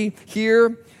closely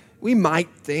here, we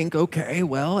might think, okay,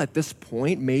 well, at this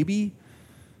point, maybe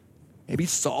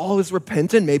Saul is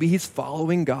repentant. Maybe he's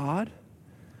following God.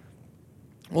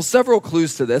 Well, several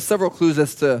clues to this, several clues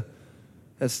as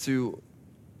to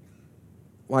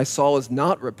why Saul is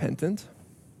not repentant.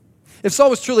 If Saul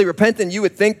was truly repentant, you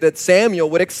would think that Samuel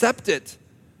would accept it.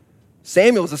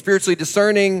 Samuel is a spiritually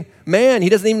discerning man. He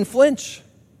doesn't even flinch.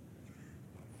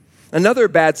 Another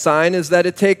bad sign is that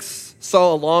it takes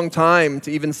Saul a long time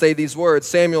to even say these words.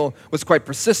 Samuel was quite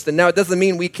persistent. Now, it doesn't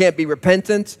mean we can't be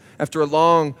repentant after a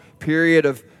long period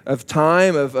of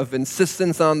time, of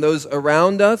insistence on those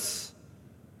around us.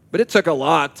 But it took a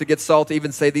lot to get Saul to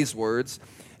even say these words.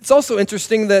 It's also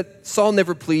interesting that Saul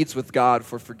never pleads with God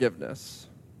for forgiveness.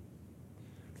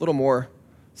 A little more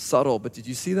subtle, but did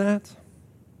you see that?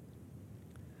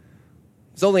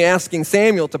 He's only asking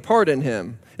Samuel to pardon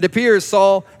him. It appears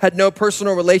Saul had no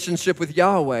personal relationship with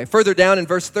Yahweh. Further down in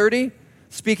verse 30,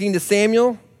 speaking to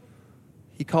Samuel,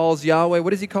 he calls Yahweh,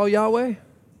 what does he call Yahweh?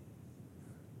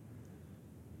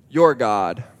 Your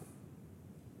God.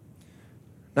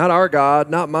 Not our God,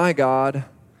 not my God.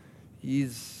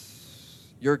 He's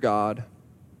your God.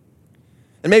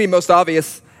 And maybe most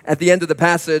obvious at the end of the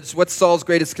passage, what's Saul's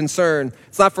greatest concern?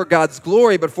 It's not for God's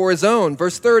glory, but for his own.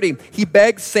 Verse 30, he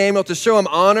begs Samuel to show him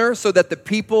honor so that the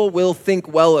people will think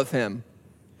well of him.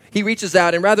 He reaches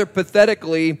out and rather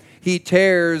pathetically, he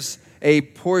tears a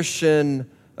portion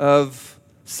of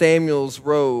Samuel's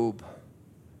robe.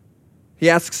 He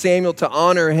asks Samuel to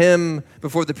honor him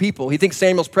before the people. He thinks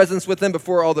Samuel's presence with him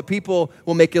before all the people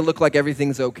will make it look like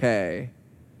everything's okay.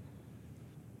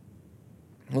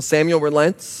 Well, Samuel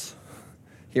relents.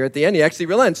 Here at the end, he actually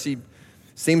relents. He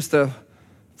seems to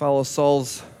follow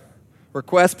Saul's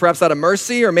request, perhaps out of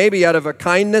mercy or maybe out of a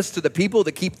kindness to the people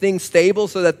to keep things stable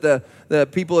so that the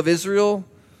people of Israel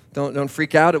don't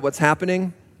freak out at what's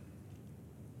happening.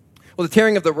 Well, the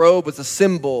tearing of the robe was a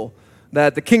symbol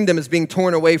that the kingdom is being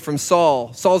torn away from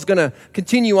Saul. Saul's going to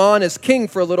continue on as king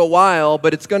for a little while,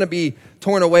 but it's going to be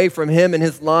torn away from him and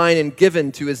his line and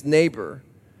given to his neighbor.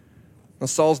 Now,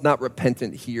 Saul's not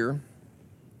repentant here.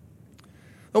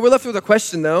 Well, we're left with a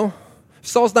question, though. If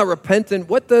Saul's not repentant,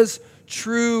 what does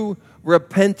true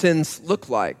repentance look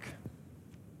like?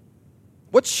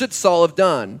 What should Saul have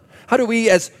done? How do we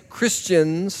as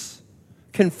Christians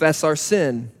confess our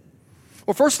sin?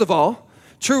 Well, first of all,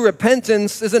 true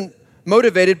repentance isn't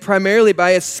motivated primarily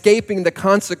by escaping the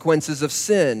consequences of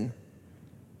sin.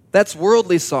 That's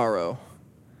worldly sorrow.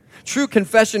 True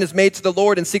confession is made to the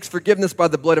Lord and seeks forgiveness by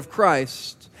the blood of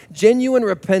Christ. Genuine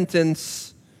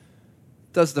repentance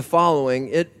does the following.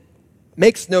 It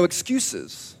makes no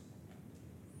excuses.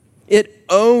 It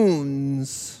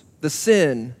owns the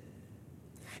sin.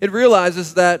 It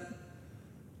realizes that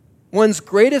one's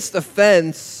greatest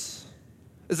offense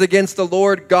is against the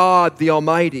Lord God, the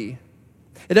Almighty.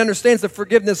 It understands that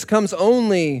forgiveness comes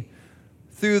only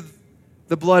through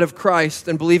the blood of Christ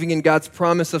and believing in God's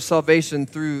promise of salvation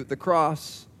through the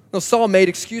cross. No, Saul made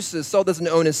excuses. Saul doesn't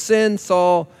own his sin.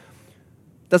 Saul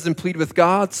doesn't plead with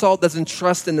God. Saul doesn't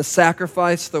trust in the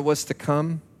sacrifice that was to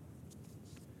come.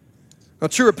 Now,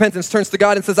 true repentance turns to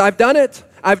God and says, I've done it.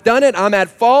 I'm at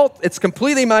fault. It's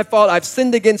completely my fault. I've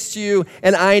sinned against you,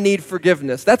 and I need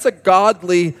forgiveness. That's a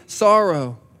godly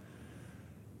sorrow.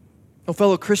 Oh,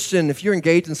 fellow Christian, if you're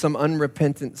engaged in some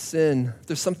unrepentant sin, if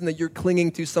there's something that you're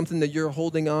clinging to, something that you're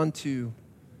holding on to,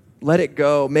 let it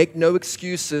go. Make no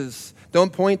excuses.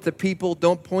 Don't point to people.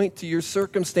 Don't point to your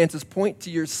circumstances. Point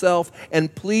to yourself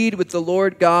and plead with the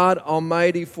Lord God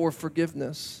Almighty for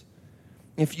forgiveness.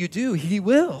 If you do, He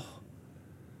will.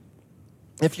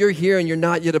 If you're here and you're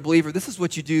not yet a believer, this is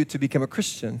what you do to become a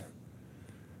Christian.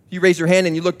 You raise your hand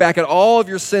and you look back at all of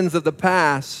your sins of the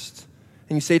past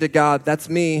and you say to God, that's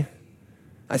me.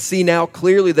 I see now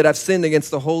clearly that I've sinned against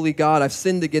the holy God. I've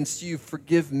sinned against you.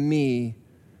 Forgive me.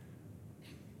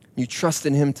 You trust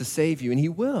in Him to save you, and He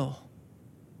will.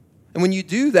 And when you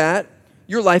do that,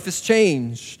 your life is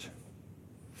changed.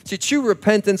 See, true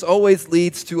repentance always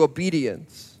leads to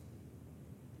obedience.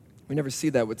 We never see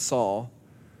that with Saul.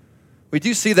 We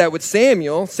do see that with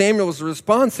Samuel. Samuel's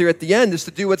response here at the end is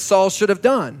to do what Saul should have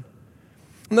done.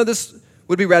 Now, this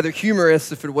would be rather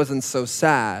humorous if it wasn't so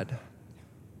sad.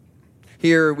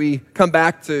 Here we come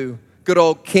back to good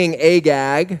old King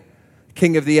Agag,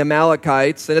 king of the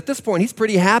Amalekites, and at this point he's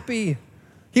pretty happy.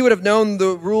 He would have known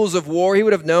the rules of war. He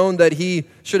would have known that he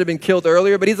should have been killed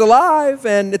earlier, but he's alive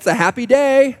and it's a happy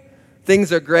day.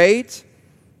 Things are great.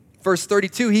 Verse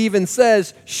 32, he even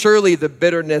says, surely the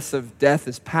bitterness of death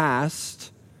is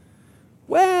past.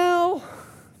 Well,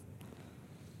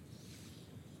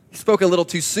 he spoke a little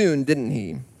too soon, didn't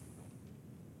he?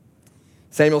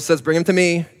 Samuel says, bring him to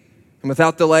me. And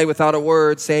without delay, without a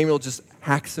word, Samuel just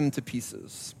hacks him to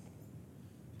pieces.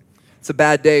 It's a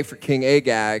bad day for King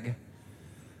Agag.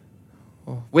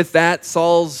 With that,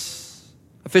 Saul's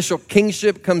official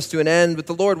kingship comes to an end, with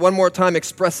the Lord one more time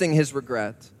expressing His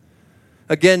regret.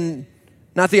 Again,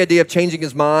 not the idea of changing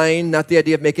his mind, not the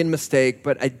idea of making a mistake,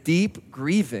 but a deep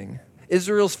grieving.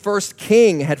 Israel's first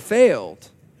king had failed.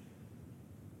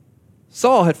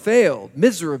 Saul had failed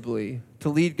miserably to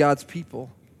lead God's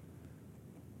people.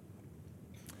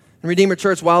 And Redeemer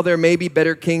Church, while there may be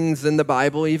better kings in the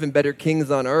Bible, even better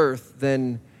kings on earth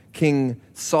than King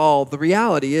Saul, the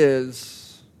reality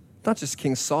is, not just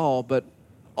King Saul, but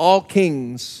all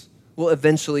kings will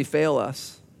eventually fail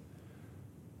us.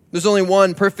 There's only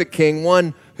one perfect king,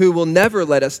 one who will never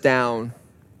let us down.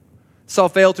 Saul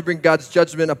failed to bring God's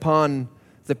judgment upon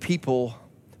the people,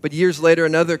 but years later,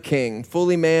 another king,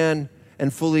 fully man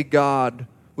and fully God,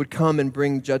 would come and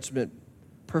bring judgment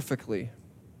perfectly.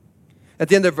 At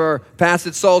the end of our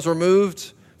passage, Saul's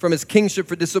removed from his kingship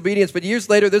for disobedience, but years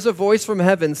later, there's a voice from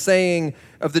heaven saying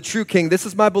of the true king, this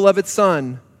is my beloved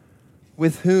son,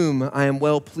 with whom I am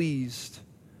well pleased.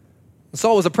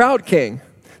 Saul was a proud king.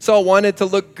 Saul wanted to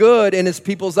look good in his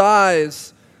people's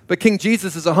eyes, but King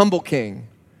Jesus is a humble king,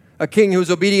 a king who is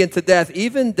obedient to death,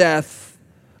 even death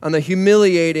on the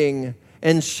humiliating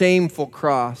and shameful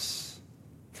cross.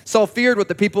 Saul feared what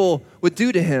the people would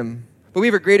do to him, but we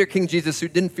have a greater King Jesus who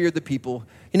didn't fear the people.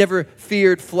 He never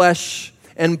feared flesh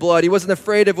and blood. He wasn't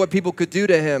afraid of what people could do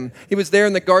to him. He was there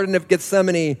in the Garden of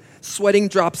Gethsemane, sweating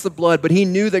drops of blood, but he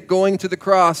knew that going to the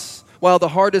cross, while the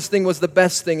hardest thing was the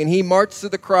best thing, and he marched to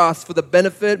the cross for the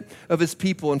benefit of his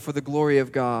people and for the glory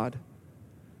of God.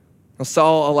 Now,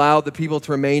 Saul allowed the people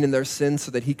to remain in their sin so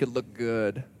that he could look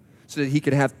good, so that he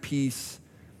could have peace.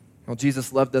 Well,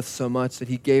 Jesus loved us so much that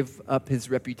he gave up his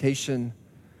reputation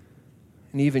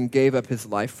and even gave up his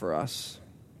life for us.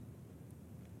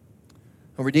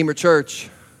 Well, Redeemer Church,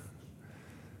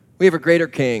 we have a greater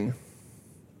king.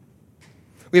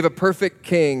 We have a perfect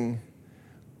king.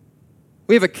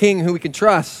 We have a king who we can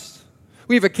trust.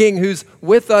 We have a king who's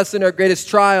with us in our greatest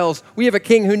trials. We have a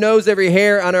king who knows every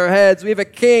hair on our heads. We have a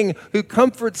king who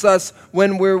comforts us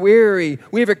when we're weary.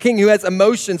 We have a king who has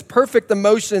emotions, perfect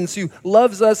emotions, who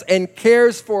loves us and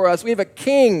cares for us. We have a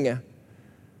king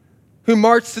who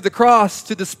marched to the cross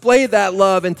to display that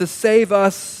love and to save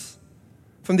us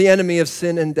from the enemy of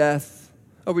sin and death.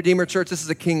 Oh, Redeemer Church, this is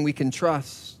a king we can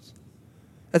trust.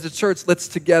 As a church, let's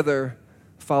together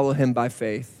follow him by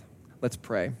faith. Let's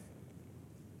pray.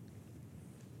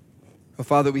 Oh,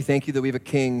 Father, we thank you that we have a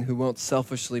king who won't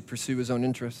selfishly pursue his own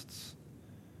interests.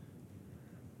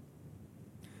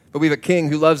 But we have a king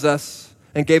who loves us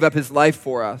and gave up his life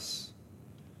for us.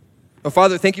 Oh,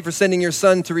 Father, thank you for sending your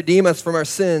son to redeem us from our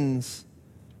sins.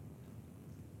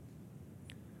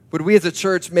 Would we as a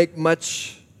church make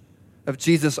much of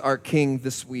Jesus, our king,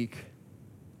 this week?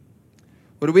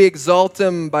 Would we exalt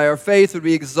him by our faith? Would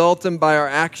we exalt him by our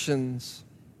actions?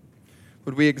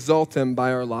 Would we exalt him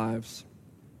by our lives?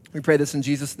 We pray this in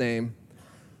Jesus' name.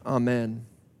 Amen.